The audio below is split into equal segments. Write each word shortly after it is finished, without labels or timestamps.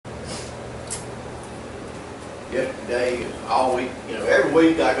Yesterday, all week, every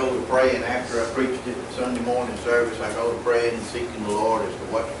week I go to praying after I preach the Sunday morning service. I go to praying and seeking the Lord as to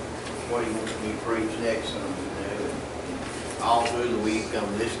what He wants me to preach next Sunday. And all through the week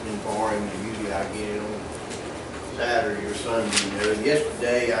I'm listening for Him, and usually I get it on Saturday or Sunday. And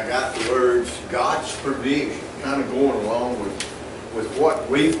yesterday I got the words God's provision, kind of going along with what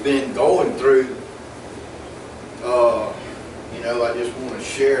we've been going through. I just want to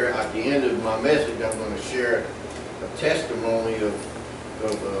share at the end of my message. I'm going to share a testimony of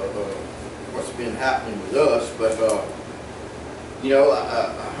what's been happening with us. But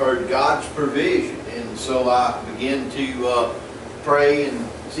I heard God's provision, and so I began to pray and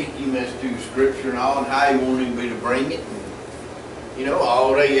seek Him as to Scripture and all, and how He wanted me to bring it. And,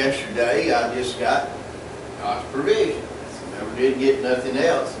 all day yesterday I just got God's provision. Never did get nothing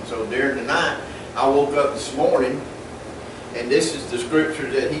else. And so during the night I woke up this morning, and this is the scripture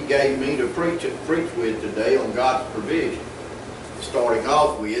that He gave me to preach with today on God's provision. Starting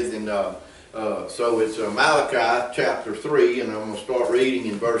off with, and so it's Malachi chapter 3, and I'm going to start reading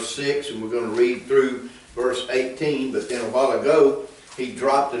in verse 6, and we're going to read through verse 18. But then a while ago, He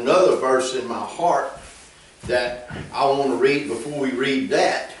dropped another verse in my heart that I want to read before we read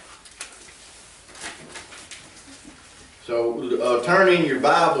that. So turn in your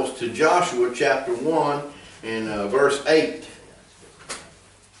Bibles to Joshua chapter 1 and verse 8.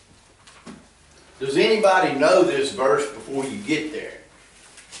 Does anybody know this verse before you get there?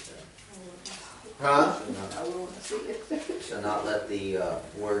 Huh? Shall not let the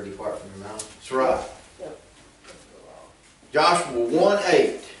word depart from your mouth. That's right. Joshua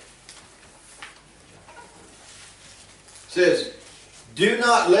 1:8 says, "Do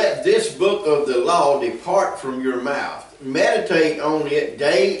not let this book of the law depart from your mouth. Meditate on it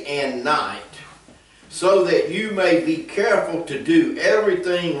day and night, so that you may be careful to do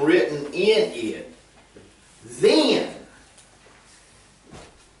everything written in it.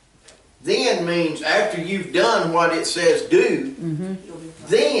 Then means after you've done what it says do,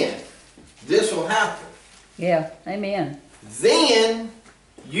 then this will happen. Yeah, amen. Then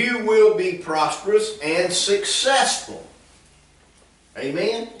you will be prosperous and successful."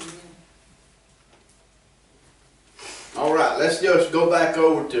 Amen? All right, let's just go back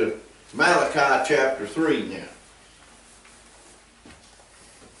over to Malachi chapter 3 now.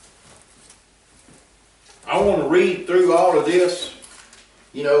 I want to read through all of this.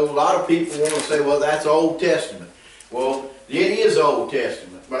 A lot of people want to say, well, that's Old Testament. Well, it is Old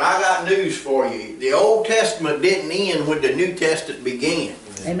Testament, but I got news for you. The Old Testament didn't end when the New Testament began.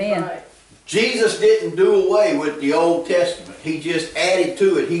 Amen. Jesus didn't do away with the Old Testament. He just added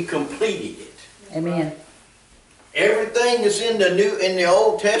to it. He completed it. Amen. Everything that's in the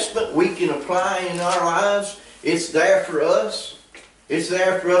Old Testament we can apply in our lives. It's there for us. It's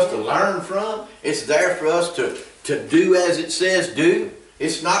there for us to learn from. It's there for us to do as it says do.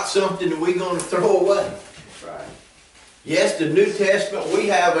 It's not something that we're going to throw away. That's right. Yes, the New Testament, we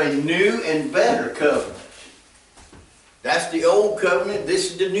have a new and better covenant. That's the old covenant. This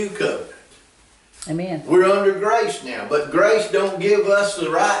is the new covenant. Amen. We're under grace now, but grace don't give us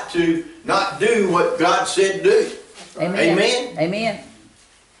the right to not do what God said do. Amen. Amen? Amen.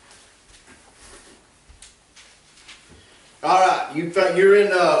 All right, you're in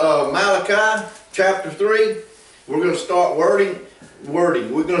Malachi chapter 3. We're going to start wording.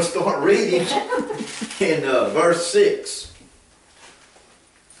 We're going to start reading in verse 6.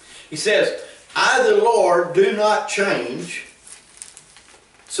 He says, "I, the Lord, do not change.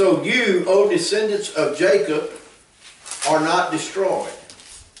 So you, O descendants of Jacob, are not destroyed.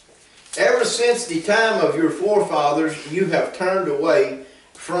 Ever since the time of your forefathers, you have turned away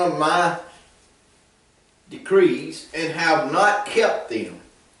from my decrees and have not kept them.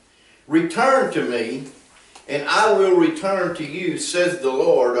 Return to me, and I will return to you, says the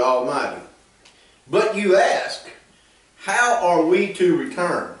Lord Almighty. But you ask, how are we to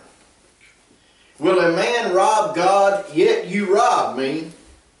return? Will a man rob God? Yet you rob me.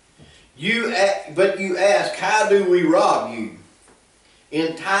 But you ask, how do we rob you?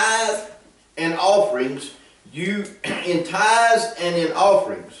 In tithe and offerings, in tithes and in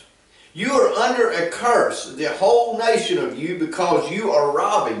offerings. You are under a curse, the whole nation of you, because you are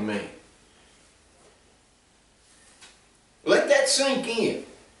robbing me." Let that sink in.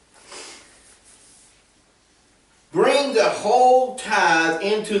 "Bring the whole tithe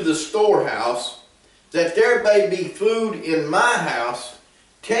into the storehouse, that there may be food in my house.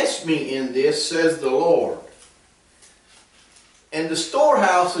 Test me in this, says the Lord." And the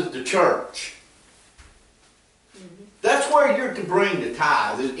storehouse is the church. That's where you're to bring the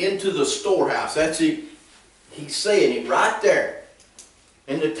tithe, into the storehouse. That's it. He's saying it right there.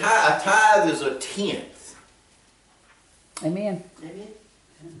 And a tithe is a tenth. Amen. Amen.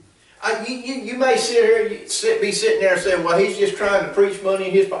 You may sit here, be sitting there and say, well, he's just trying to preach money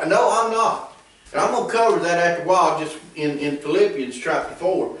in his pocket. No, I'm not. And I'm going to cover that after a while, just in Philippians chapter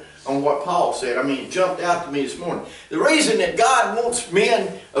 4, on what Paul said. I mean, it jumped out to me this morning. The reason that God wants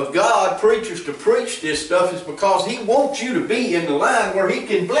men of God, preachers, to preach this stuff is because He wants you to be in the line where He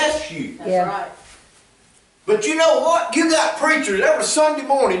can bless you. That's Yeah. right. But you know what? You got preachers every Sunday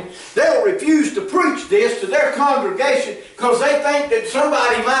morning, they'll refuse to preach this to their congregation because they think that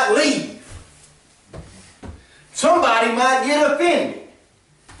somebody might leave. Somebody might get offended.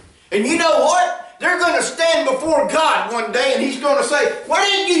 And you know what? They're going to stand before God one day and He's going to say, why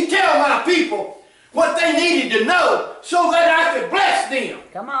didn't you tell my people what they needed to know so that I could bless them?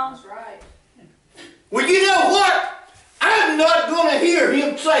 Come on. That's right. Well, you know what? I'm not going to hear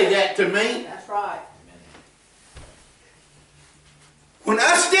Him say that to me. That's right. When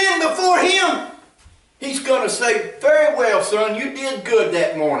I stand before Him, He's going to say, very well, son, you did good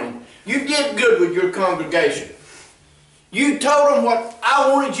that morning. You did good with your congregation. You told them what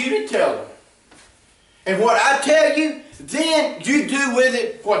I wanted you to tell them. And what I tell you, then you do with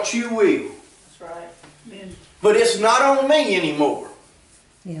it what you will. That's right. Amen. But it's not on me anymore.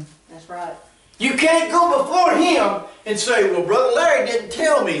 Yeah. That's right. You can't go before Him and say, well, Brother Larry didn't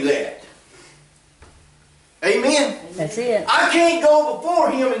tell me that. Amen? That's it. I can't go before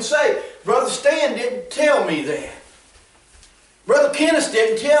Him and say, Brother Stan didn't tell me that. Brother Kenneth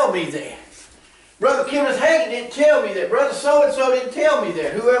didn't tell me that. Brother Kenneth Hagin didn't tell me that. Brother so-and-so didn't tell me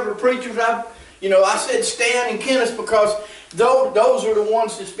that. Whoever preachers I said Stan and Kenneth because those are the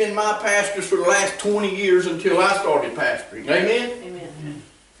ones that's been my pastors for the last 20 years until I started pastoring. Amen? Amen.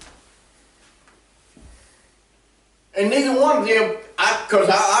 And neither one of them, because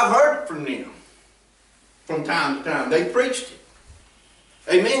I've heard it from them from time to time. They preached it.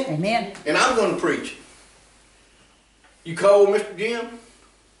 Amen? Amen. And I'm going to preach it. You cold, Mr. Jim?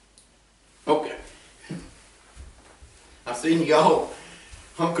 Okay. I seen y'all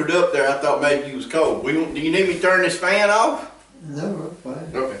hunkered up there. I thought maybe you was cold. Do you need me to turn this fan off? No, I'm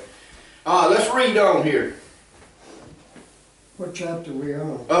fine. Okay. All right, let's read on here. What chapter we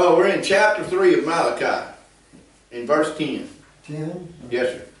on? Oh, we're in chapter 3 of Malachi, in verse 10. 10?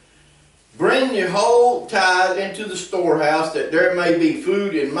 Yes, sir. Bring your whole tithe into the storehouse, that there may be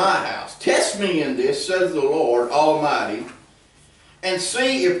food in my house. Test me in this, says the Lord Almighty, and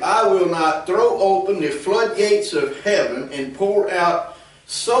see if I will not throw open the floodgates of heaven and pour out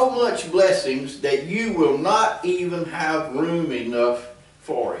so much blessings that you will not even have room enough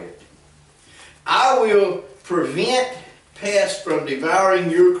for it. I will prevent pests from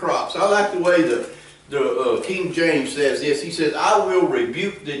devouring your crops. I like the way the King James says this. He says, I will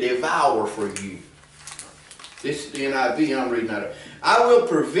rebuke the devourer for you. This is the NIV, I'm reading that up. I will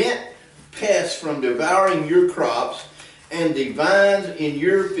prevent pests from devouring your crops, and the vines in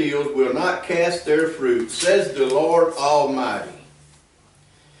your fields will not cast their fruit, says the Lord Almighty.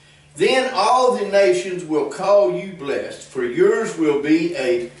 Then all the nations will call you blessed, for yours will be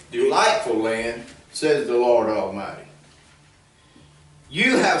a delightful land, says the Lord Almighty.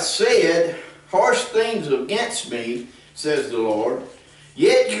 You have said harsh things against me, says the Lord.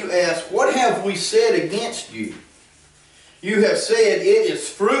 Yet you ask, what have we said against you? You have said it is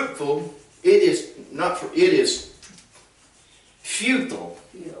fruitful, it is futile.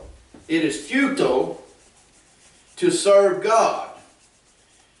 It is futile to serve God.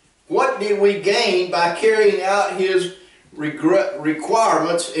 What did we gain by carrying out His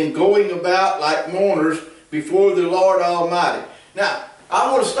requirements and going about like mourners before the Lord Almighty? Now, I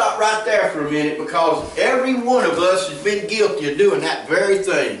want to stop right there for a minute because every one of us has been guilty of doing that very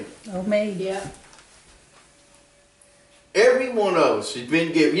thing. Oh, me. Yeah. Every one of us has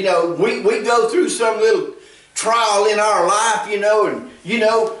been guilty. You know, we go through some little trial in our life,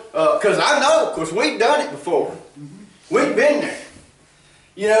 because I know, because we've done it before. We've been there.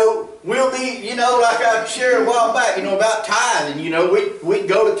 We'll be, like I shared a while back, about tithing. We'd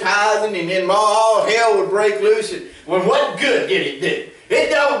go to tithing and then all hell would break loose. And, well, what good did it do? It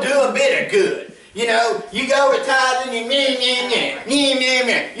don't do a bit of good. You go to tithing and and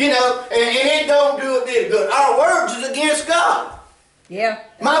it don't do a bit of good. Our words is against God. Yeah.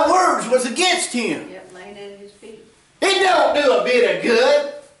 My words was against Him. Yep, laying at His feet. It don't do a bit of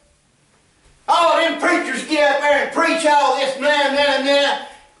good. All them preachers get up there and preach all this blah, blah, blah.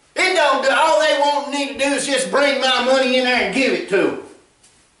 It don't do, all they need to do is just bring my money in there and give it to them.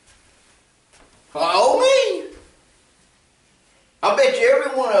 Oh, me. I bet you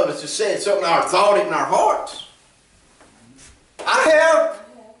every one of us has said something or thought it in our hearts. I have.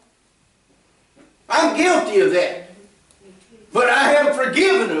 I'm guilty of that. But I am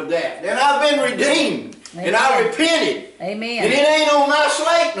forgiven of that. And I've been redeemed. And I Amen. repented. And Amen. it ain't on my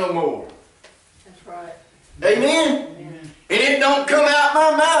slate no more. That's right. Amen? Amen. And it don't come out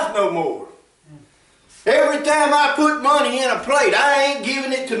my mouth no more. Every time I put money in a plate, I ain't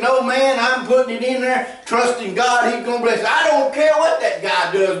giving it to no man. I'm putting it in there, trusting God He's going to bless it. I don't care what that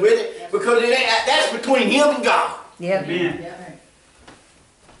guy does with it, because it ain't, that's between him and God. Yep. Amen. Yeah.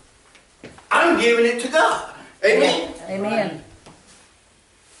 I'm giving it to God. Amen? Amen.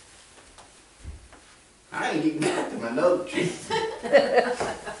 I ain't even got to my notes.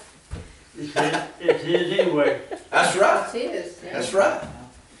 It's his anyway. That's right. That's his. Yeah. That's right.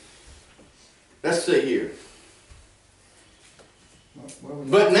 Let's see here. What was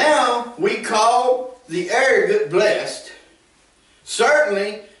But now we call the arrogant blessed.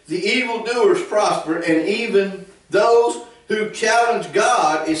 Certainly the evildoers prosper, and even those who challenge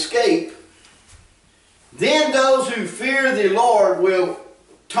God escape. Then those who fear the Lord will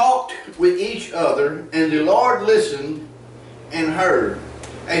talk with each other, and the Lord listened and heard.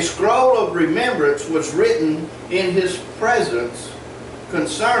 A scroll of remembrance was written in his presence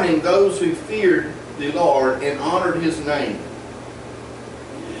concerning those who feared the Lord and honored his name.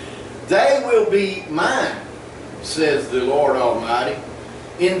 They will be mine, says the Lord Almighty.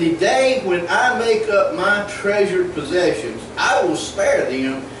 In the day when I make up my treasured possessions, I will spare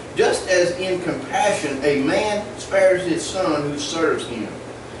them, just as in compassion a man spares his son who serves him.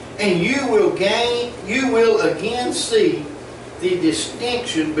 And you will again see the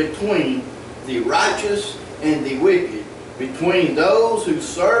distinction between the righteous and the wicked, between those who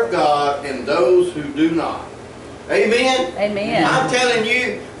serve God and those who do not. Amen? Amen. I'm telling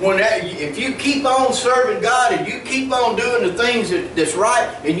you, if you keep on serving God and you keep on doing the things that's right,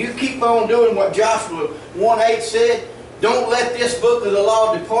 and you keep on doing what Joshua 1:8 said, don't let this book of the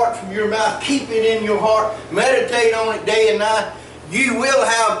law depart from your mouth. Keep it in your heart. Meditate on it day and night. You will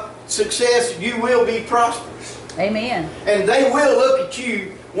have success. You will be prosperous. Amen. And they will look at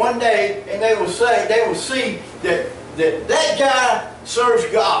you one day and they will see that guy serves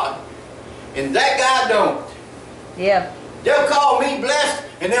God and that guy don't. Yeah. They'll call me blessed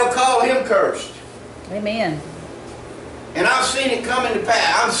and they'll call him cursed. Amen. And I've seen it come into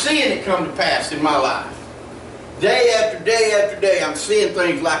pass. I'm seeing it come to pass in my life. Day after day after day, I'm seeing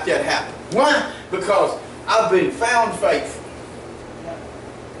things like that happen. Why? Because I've been found faithful.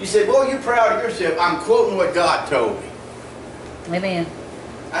 You say, well, you're proud of yourself. I'm quoting what God told me. Amen.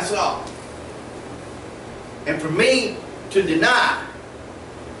 That's all. And for me to deny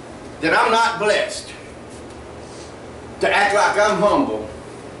that I'm not blessed, to act like I'm humble,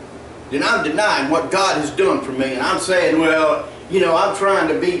 then I'm denying what God has done for me. And I'm saying, well, you know, I'm trying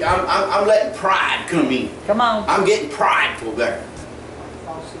to be, I'm letting pride come in. Come on. I'm getting prideful there.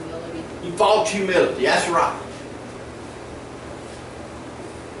 False humility. False humility, that's right.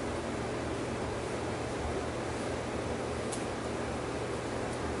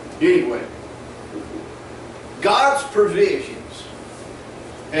 Anyway, God's provisions.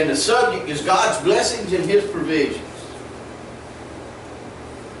 And the subject is God's blessings and His provisions.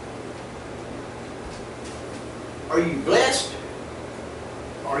 Are you blessed?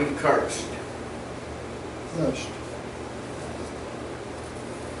 Or are you cursed? first?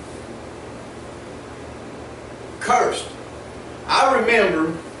 Cursed. I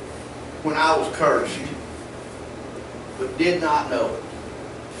remember when I was cursed, but did not know it.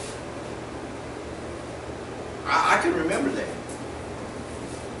 I can remember that.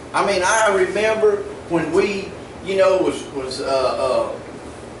 I mean, I remember when we, you know, was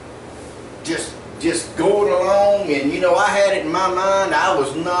just going along, and you know, I had it in my mind I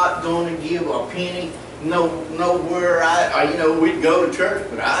was not going to give a penny, nowhere. You know, we'd go to church,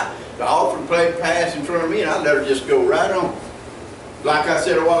 but the offering plate passed in front of me, and I let her just go right on. Like I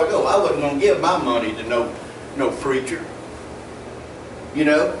said a while ago, I wasn't going to give my money to no preacher. You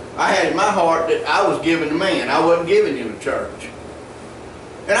know, I had in my heart that I was giving to man. I wasn't giving him to church.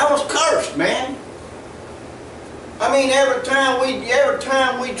 And I was cursed, man. I mean, every time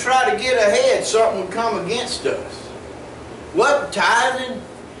we try to get ahead, something would come against us. What tithing?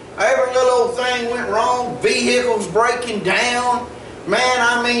 Every little old thing went wrong. Vehicles breaking down. Man,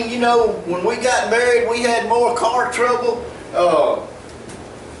 I mean, you know, when we got married, we had more car trouble.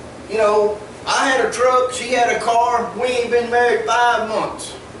 You know, I had a truck, she had a car. We ain't been married 5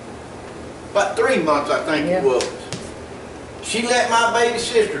 months. About 3 months, I think it was. She let my baby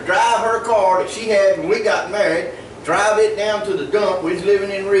sister drive her car that she had when we got married, drive it down to the dump. We was living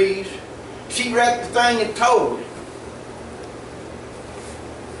in Reeves. She wrecked the thing and towed it.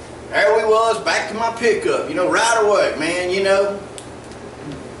 There we was, back to my pickup, you know, right away, man, you know.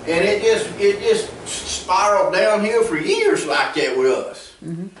 And it just spiraled downhill for years like that with us.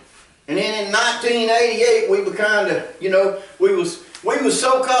 Mm-hmm. And then in 1988, we were kind of, you know, we was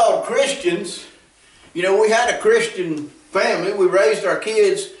so-called Christians. You know, we had a Christian family. We raised our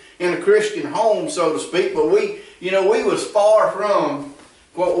kids in a Christian home, so to speak. But we, you know, we was far from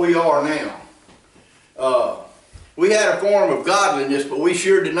what we are now. We had a form of godliness, but we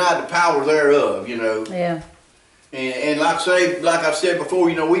sure denied the power thereof, you know. Yeah. And like I've said before,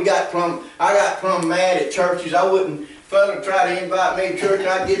 you know, I got plumb mad at churches. I wouldn't, fella try to invite me to church,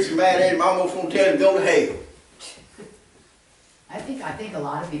 I'd get so mad at him, I almost want to tell him, go to hell. I think a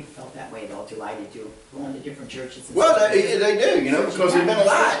lot of people felt that way though too. I did too. Going to different churches. And Well, stuff. they do, you know, because they've been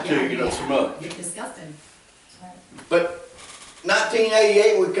lied to, you know, so much. It's disgusting. But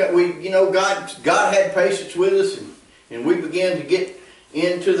 1988, we you know, God had patience with us, and we began to get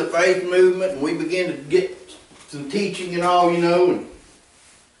into the faith movement, and we began to get some teaching and all, you know,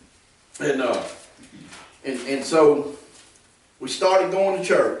 and so we started going to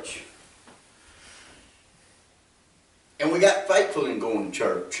church. And we got faithful in going to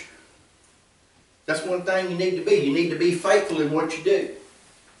church. That's one thing you need to be. You need to be faithful in what you do.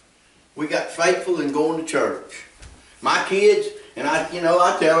 We got faithful in going to church. My kids, and I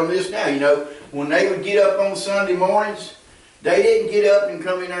tell them this now, you know, when they would get up on Sunday mornings, they didn't get up and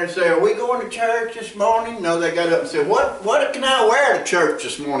come in there and say, are we going to church this morning? No, they got up and said, what can I wear to church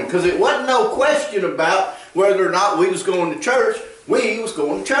this morning? Because it wasn't no question about whether or not we was going to church. We was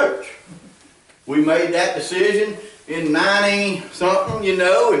going to church. We made that decision in 90-something, you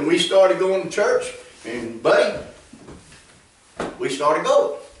know, and we started going to church. And, buddy, we started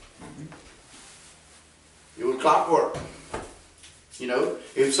going. It was clockwork. You know,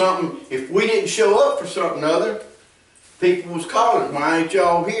 if we didn't show up for something other, people was calling, why ain't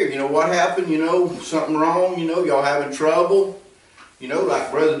y'all here? You know, what happened? You know, something wrong? You know, y'all having trouble? You know, like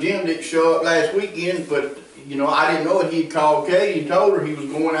Brother Jim didn't show up last weekend, but, you know, I didn't know it. He'd called Katie and told her he was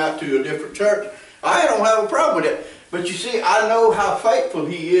going out to a different church. I don't have a problem with it. But you see, I know how faithful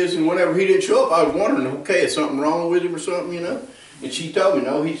he is, and whenever he didn't show up, I was wondering, okay, is something wrong with him or something, you know? And she told me,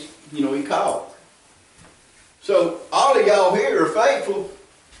 no, he called. So all of y'all here are faithful.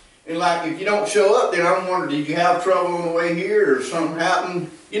 And like, if you don't show up, then I'm wondering, did you have trouble on the way here or something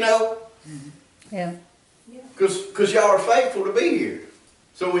happened, you know? Yeah. Because y'all are faithful to be here.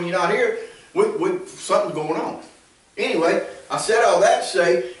 So when you're not here, something's going on. Anyway, I said all that to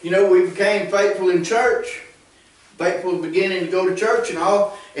say, you know, we became faithful in church. Faithful beginning to go to church and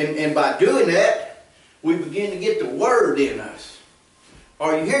all. And by doing that, we begin to get the Word in us.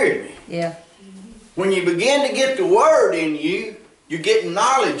 Are you hearing me? Yeah. When you begin to get the Word in you, you're getting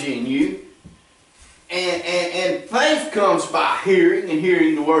knowledge in you. And faith comes by hearing, and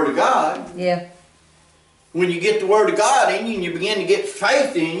hearing the Word of God. Yeah. When you get the Word of God in you and you begin to get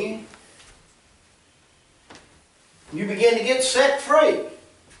faith in you, you begin to get set free.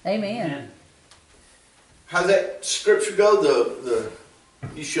 Amen. How's that scripture go?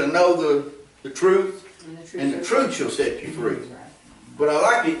 You shall know the truth, and the truth shall set you free. But I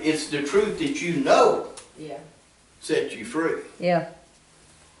like it, it's the truth that you know set you free. Yeah.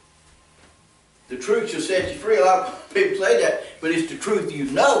 The truth shall set you free. A lot of people say that, but it's the truth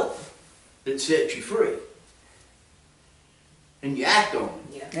you know that sets you free. And you act on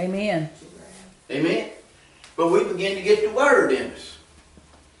it. Amen. Amen? But we begin to get the Word in us.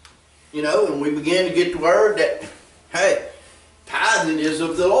 You know, and we begin to get the Word that, hey, tithing is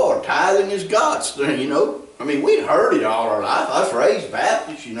of the Lord. Tithing is God's thing, you know. I mean, we'd heard it all our life. I was raised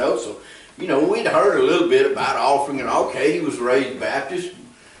Baptist, you know, so, you know, we'd heard a little bit about offering and all. Katie was raised Baptist,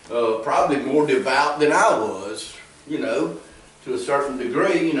 probably more devout than I was, you know, to a certain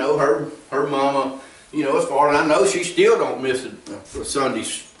degree. You know, her mama, you know, as far as I know, she still don't miss a Sunday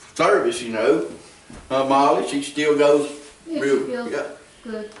service, you know. Molly, she still goes real,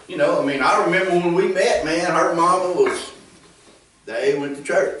 Good. You know, I mean, I remember when we met, man, her mama was, they went to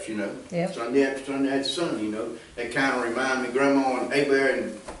church, you know. Yep. Sunday after Sunday, you know. They kind of remind me, Grandma and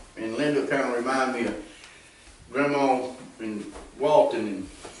Abear and Linda kind of remind me of Grandma and Walton,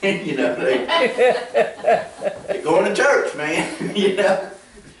 and you know, they're going to church, man, you know.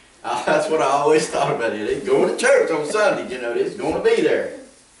 That's what I always thought about it. They're going to church on Sunday, you know, they're going to be there.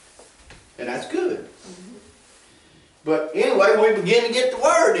 And that's good. But anyway, we begin to get the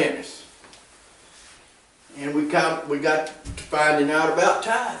Word in us. And we got to finding out about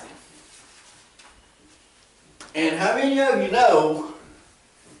tithing. And how many of you know,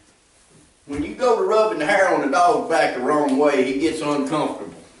 when you go to rubbing the hair on the dog's back the wrong way, he gets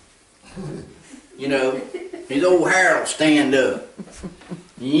uncomfortable. You know, his old hair will stand up.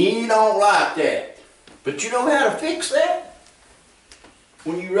 You don't like that. But you know how to fix that?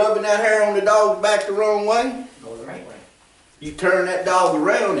 When you're rubbing that hair on the dog's back the wrong way? Go the right way. You turn that dog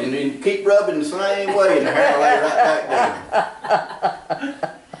around and then keep rubbing the same way and the hair lay right back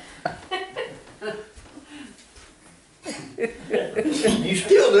down. You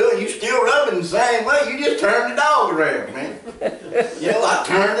still do it, you still rubbing the same way, you just turn the dog around, man. You know, I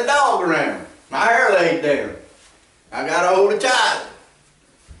turned the dog around. My hair laid down. I got a hold of tithing.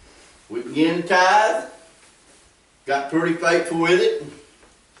 We began to tithe. Got pretty faithful with it.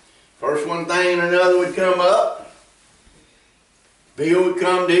 First one thing and another would come up. Bill would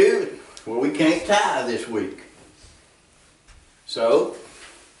come due. Well, we can't tithe this week. So,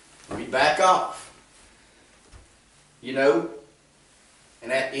 we back off. You know,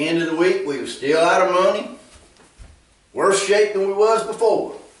 and at the end of the week, we were still out of money. Worse shape than we was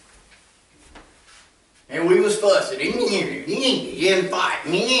before. And we was fussing and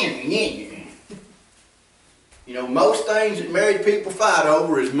fighting. You know, most things that married people fight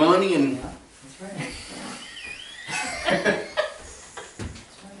over is money and... That's right.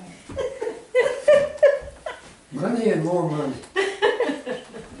 Money and more money.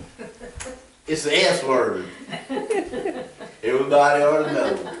 It's the S word. Everybody ought to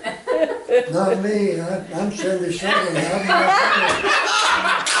know. Not me, I'm 77.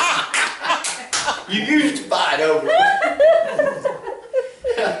 You used to fight over it.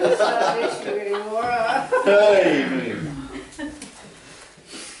 It's not an issue anymore. Amen.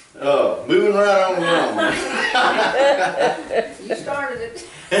 Moving right on along. You started it.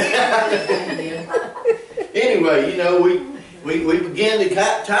 Anyway, you know, we began to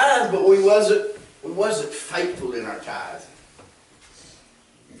tithe, but we wasn't faithful in our tithing.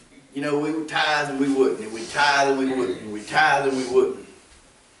 You know, we would tithe and we wouldn't, and we tithe and we wouldn't, and we tithe and we wouldn't.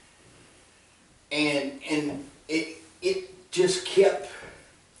 And it just kept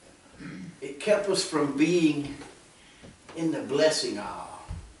us from being in the blessing aisle.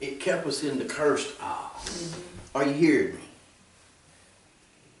 It kept us in the cursed aisle. Are you hearing me?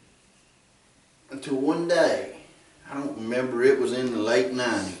 Until one day, I don't remember, it was in the late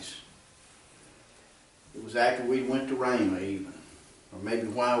 90s. It was after we went to Rhema even, or maybe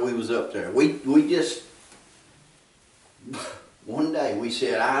while we was up there. We just, one day we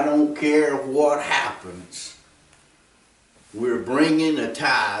said, I don't care what happens. We're bringing a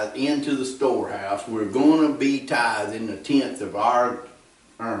tithe into the storehouse. We're going to be tithing a tenth of our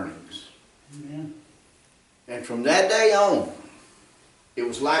earnings. Amen. And from that day on, it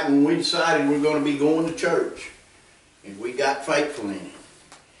was like when we decided we're going to be going to church. And we got faithful in it.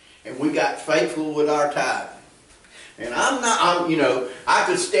 And we got faithful with our tithing. And you know, I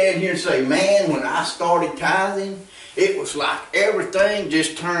could stand here and say, man, when I started tithing, it was like everything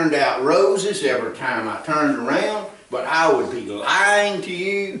just turned out roses every time I turned around. But I would be lying to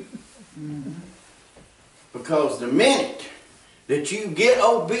you. Because the minute that you get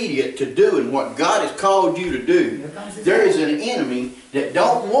obedient to doing what God has called you to do, there is an enemy that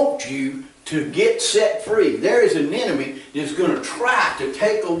don't want you to get set free. There is an enemy that's going to try to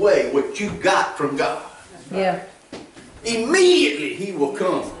take away what you got from God. Yeah. Immediately he will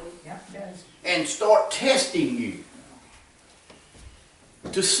come Yeah, it does. and start testing you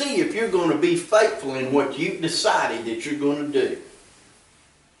to see if you're going to be faithful in what you've decided that you're going to do.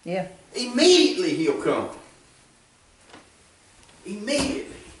 Yeah. Immediately he'll come. Immediately.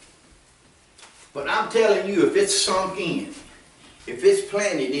 But I'm telling you, if it's sunk in, if it's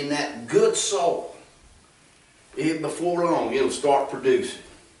planted in that good soil, before long it'll start producing.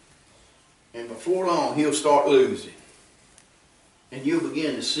 And before long he'll start losing. And you'll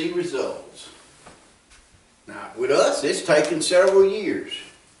begin to see results. Now, with us, it's taken several years.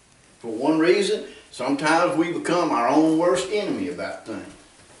 For one reason, sometimes we become our own worst enemy about things.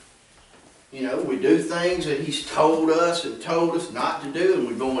 You know, we do things that he's told us not to do, and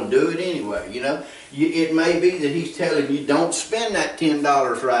we're going to do it anyway, you know. It may be that he's telling you, don't spend that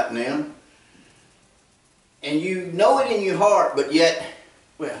 $10 right now. And you know it in your heart, but yet,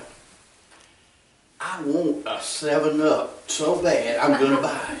 well, I want a 7-Up so bad, I'm going to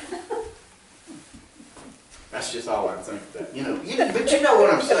buy it. That's just all I think about. You know, but you know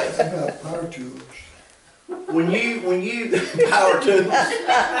what I'm saying. I got power tools. When you power tools,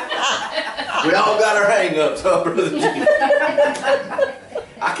 we all got our hang-ups, huh, Brother Jim?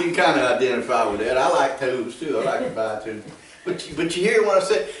 I can kind of identify with that. I like tools too. I like to buy tools. But you hear what I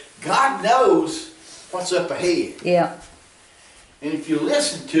said? God knows what's up ahead. Yeah. And if you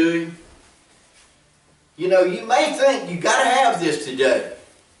listen to him, you know, you may think you got to have this today.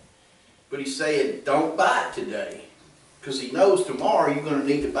 But he's saying, don't buy it today. Because he knows tomorrow you're going to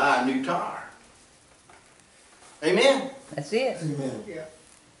need to buy a new tire. Amen? That's it. Amen. Yeah.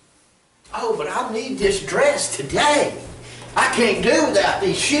 Oh, but I need this dress today. I can't do without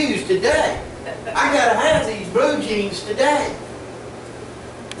these shoes today. I gotta have these blue jeans today.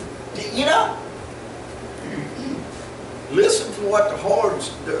 You know? Listen to what the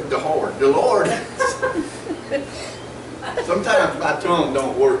Lord. Sometimes my tongue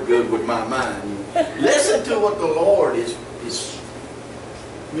don't work good with my mind. Listen to what the Lord is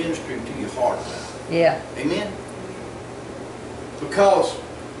ministering to your heart about. Yeah. Amen? Because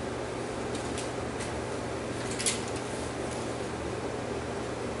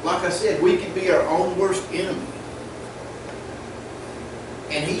like I said, we can be our own worst enemy.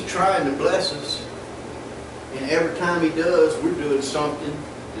 And He's trying to bless us. And every time He does, we're doing something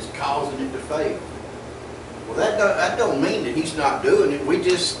that's causing it to fail. Well, that don't mean that He's not doing it.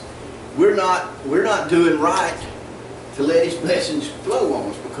 We're not doing right to let His blessings flow on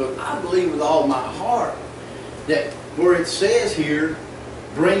us, because I believe with all my heart that where it says here,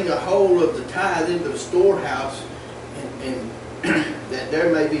 bring the whole of the tithe into the storehouse, and that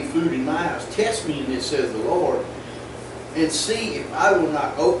there may be food in my house. Test me in this, says the Lord, and see if I will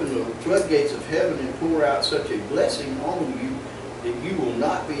not open the floodgates of heaven and pour out such a blessing on you that you will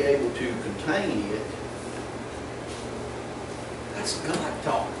not be able to contain it. That's God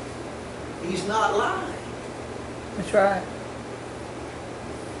talking. He's not lying. That's right.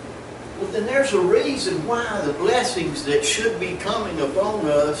 Well, then there's a reason why the blessings that should be coming upon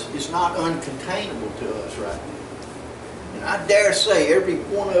us is not uncontainable to us right now. And I dare say every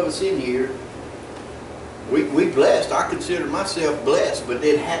one of us in here, we blessed. I consider myself blessed, but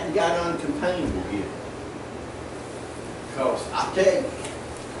it hadn't got uncontainable yet. Because I tell you,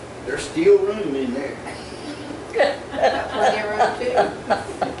 there's still room in there. Plenty of room too.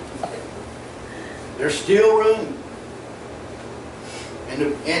 There's still room.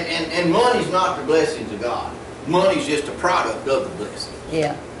 And money's not the blessings of God. Money's just a product of the blessing.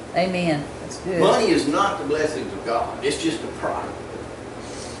 Yeah. Amen. That's good. Money is not the blessings of God. It's just a product.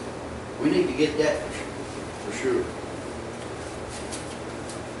 We need to get that for sure.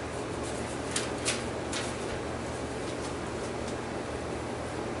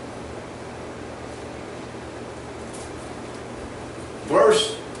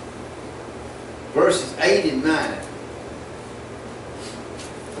 Verses 8 and 9.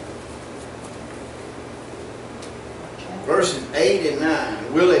 Verses 8 and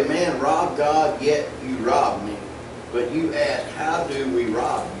 9. Will a man rob God? Yet you rob me. But you ask, how do we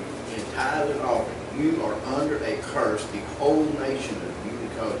rob you? In tithe and offering. You are under a curse, the whole nation of you,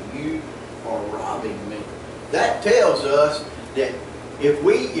 because you are robbing me. That tells us that if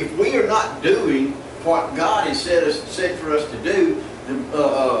we are not doing what God has said for us to do,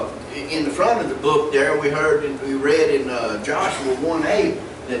 in the front of the book there, we read in Joshua 1:8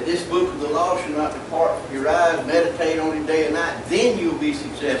 that this book of the law shall not depart from your eyes, meditate on it day and night, then you'll be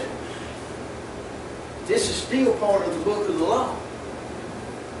successful. This is still part of the book of the law.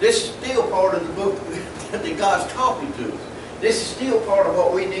 This is still part of the book that God's talking to us. This is still part of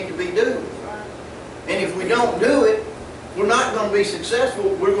what we need to be doing. And if we don't do it, we're not going to be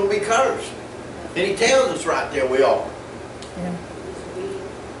successful. We're going to be cursed. And He tells us right there we are. Yeah.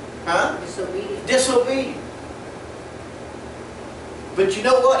 Huh? Disobedient. Disobedient. But you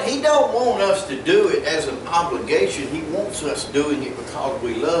know what? He don't want us to do it as an obligation. He wants us doing it because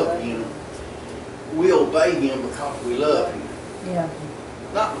we love Him. We obey Him because we love Him. Yeah.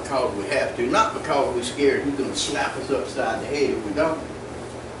 Not because we have to. Not because we're scared He's going to slap us upside the head if we don't.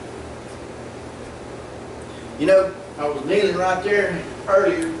 You know, I was kneeling right there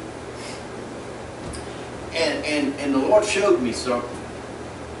earlier, and the Lord showed me something.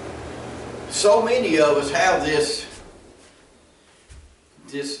 So many of us have this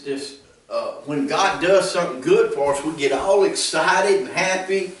when God does something good for us, we get all excited and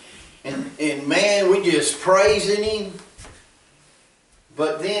happy, and man, we just praising Him.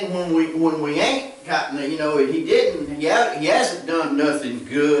 But then when we ain't gotten, He hasn't done nothing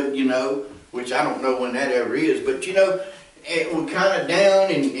good, which I don't know when that ever is, but we're kind of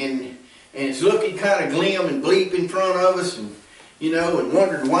down and it's looking kind of glim and bleak in front of us, and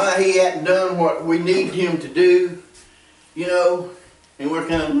wondering why He hadn't done what we need Him to do, and we're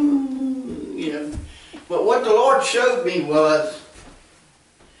kind of, But what the Lord showed me was,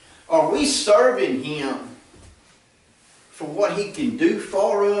 are we serving Him for what He can do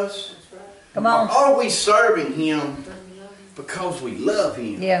for us? Come on. Or are we serving Him because we love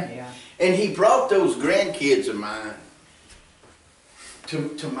Him? Yeah. And He brought those grandkids of mine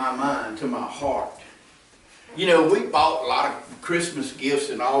to my mind, to my heart. We bought a lot of Christmas gifts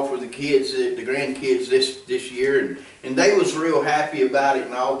and all for the kids, the grandkids this year, and they was real happy about it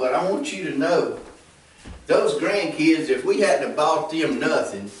and all, but I want you to know, those grandkids, if we hadn't have bought them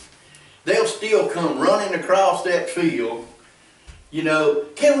nothing, they'll still come running across that field You know,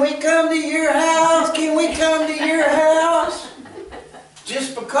 can we come to your house? Can we come to your house?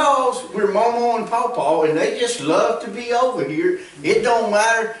 Just because we're Mama and Pawpaw and they just love to be over here. It don't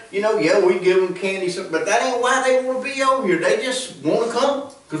matter, you know, yeah, we give them candy, but that ain't why they want to be over here. They just want to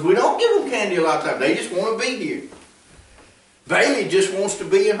come. Because we don't give them candy a lot of times. They just want to be here. Bailey just wants to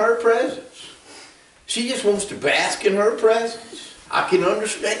be in her presence. She just wants to bask in her presence. I can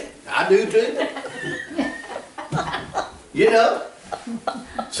understand. I do too. You know?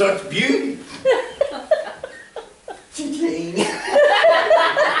 Such beauty. Cha-ching.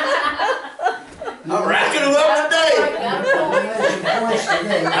 I'm racking them up today.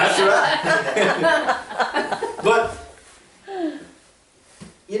 That's right. But,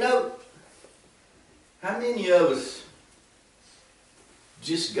 you know, how many of us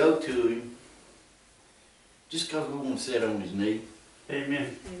just go to him just because we want to sit on his knee?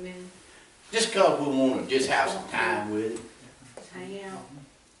 Amen. Amen. Just because we want to just have some time with him? Just hang out.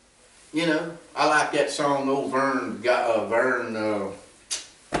 You know, I like that song old Vern got.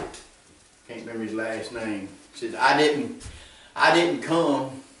 Can't remember his last name. Says, I didn't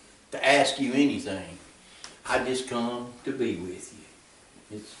come to ask you anything. I just come to be with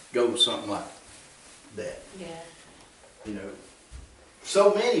you. It goes something like that. Yeah. You know,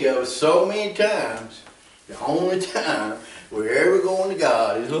 so many of us, so many times, the only time we're ever going to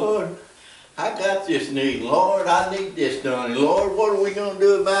God is, Lord, I got this need. Lord, I need this done. Lord, what are we going to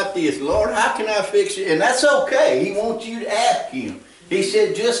do about this? Lord, how can I fix it? And that's okay. He wants you to ask him. He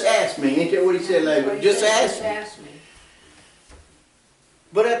said, just ask me. Ain't that what he said later? Just ask me. Ask me.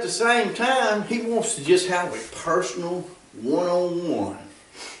 But at the same time, he wants to just have a personal, one-on-one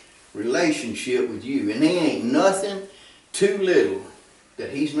relationship with you. And there ain't nothing too little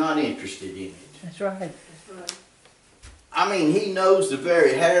that he's not interested in it. That's right. That's right. I mean, he knows the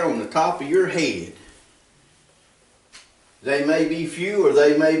very hair on the top of your head. They may be few or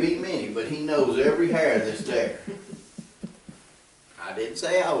they may be many, but he knows every hair that's there. I didn't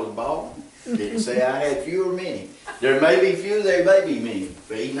say I was bald. Didn't say I had few or many. There may be few, there may be many,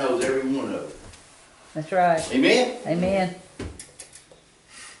 but he knows every one of them. That's right. Amen? Amen.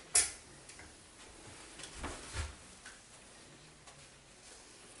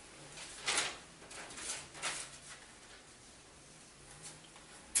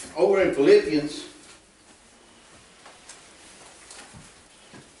 Over in Philippians,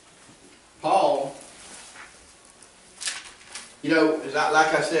 Paul, you know,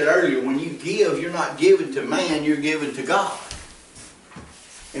 like I said earlier, when you give, you're not giving to man, you're giving to God.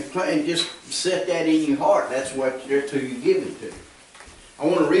 And just set that in your heart. That's what you're giving to. I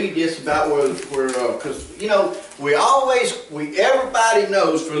want to read this about because, you know, everybody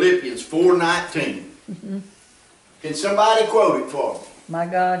knows Philippians 4:19. Mm-hmm. Can somebody quote it for me? My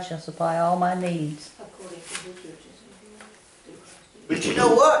God shall supply all my needs. According to his riches. But you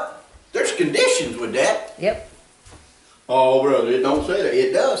know what? There's conditions with that. Yep. Oh, brother, it don't say that.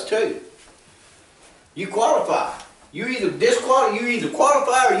 It does too. You qualify. You either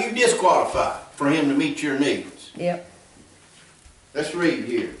qualify or you disqualify for him to meet your needs. Yep. Let's read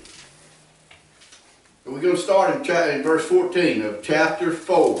here. We're going to start in verse 14 of chapter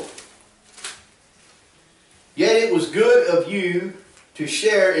 4. Yet it was good of you to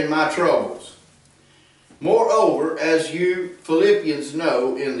share in my troubles. Moreover, as you Philippians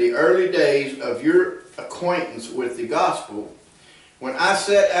know, in the early days of your acquaintance with the gospel, when I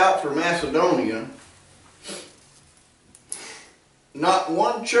set out for Macedonia, not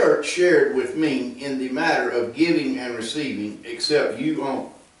one church shared with me in the matter of giving and receiving except you only.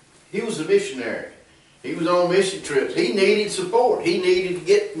 He was a missionary. He was on mission trips. He needed support. He needed to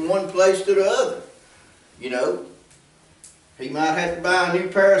get from one place to the other. You know, he might have to buy a new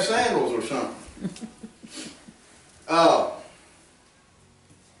pair of sandals or something.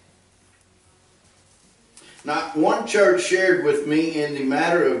 Not one church shared with me in the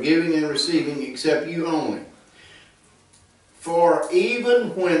matter of giving and receiving except you only. For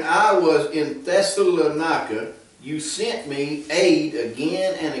even when I was in Thessalonica, you sent me aid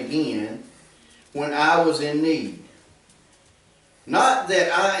again and again when I was in need. Not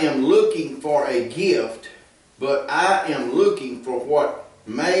that I am looking for a gift, but I am looking for what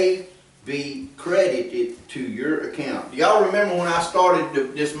may be credited to your account. Y'all remember when I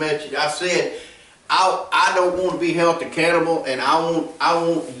started this message, I said, I don't want to be held accountable, and I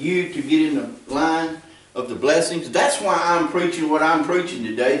want you to get in the line of the blessings. That's why I'm preaching what I'm preaching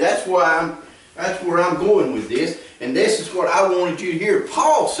today. That's where I'm going with this. And this is what I wanted you to hear.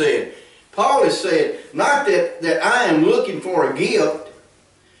 Paul has said, not that I am looking for a gift,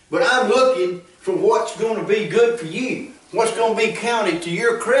 but I'm looking for what's going to be good for you. What's going to be counted to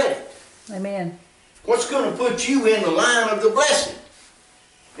your credit. Amen. What's going to put you in the line of the blessing.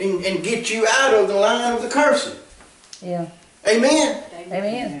 and get you out of the line of the cursing. Yeah. Amen?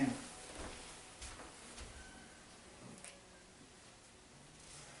 Amen.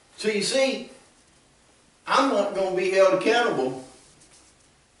 So you see, I'm not going to be held accountable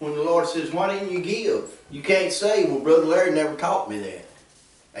when the Lord says, why didn't you give? You can't say, well, Brother Larry never taught me that.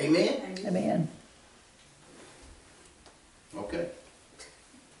 Amen? Amen. Okay.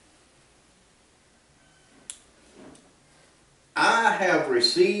 I have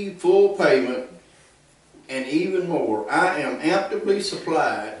received full payment and even more. I am amply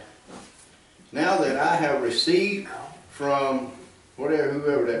supplied now that I have received from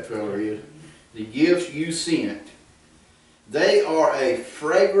whoever that fellow is, the gifts you sent. They are a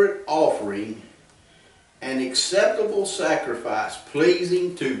fragrant offering, an acceptable sacrifice,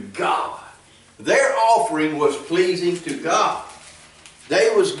 pleasing to God. Their offering was pleasing to God.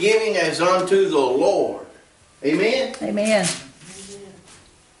 They was giving as unto the Lord. Amen? Amen.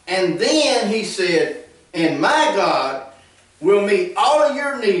 And then he said, and my God will meet all of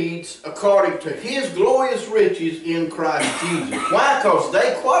your needs according to his glorious riches in Christ Jesus. Why? Because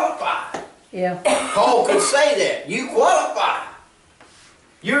they qualify. Yeah. Paul could say that. You qualify.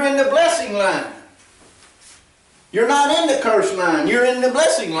 You're in the blessing line. You're not in the curse line. You're in the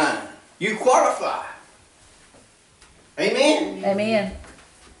blessing line. You qualify. Amen? Amen.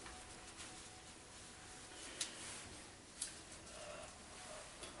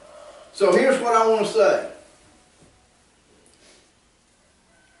 So here's what I want to say.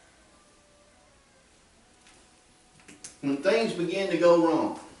 When things begin to go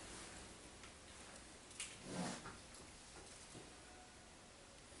wrong,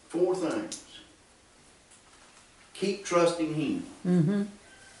 four things. Keep trusting him. Mm-hmm.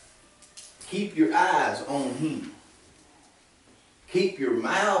 Keep your eyes on him. Keep your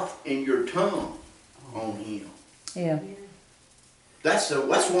mouth and your tongue on him. Yeah. That's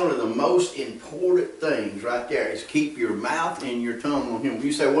one of the most important things right there, is keep your mouth and your tongue on him.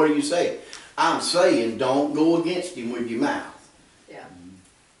 You say, what do you say? I'm saying don't go against him with your mouth. Yeah.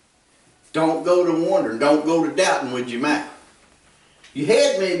 Don't go to wondering. Don't go to doubting with your mouth. Your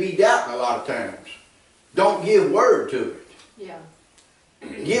head may be doubting a lot of times. Don't give word to it. Yeah.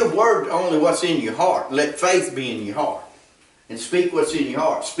 Give word to only what's in your heart. Let faith be in your heart. And speak what's in your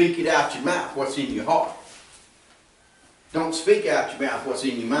heart. Speak it out your mouth, what's in your heart. Don't speak out your mouth what's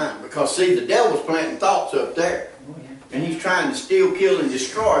in your mind. Because see, the devil's planting thoughts up there. Oh, yeah. And he's trying to steal, kill, and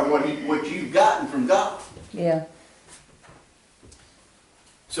destroy what you've gotten from God. Yeah.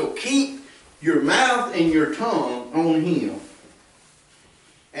 So keep your mouth and your tongue on him.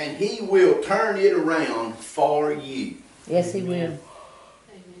 And he will turn it around for you. Yes, he will.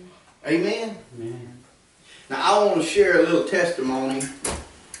 Amen. Amen? Man. Now I want to share a little testimony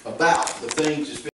about the things that's been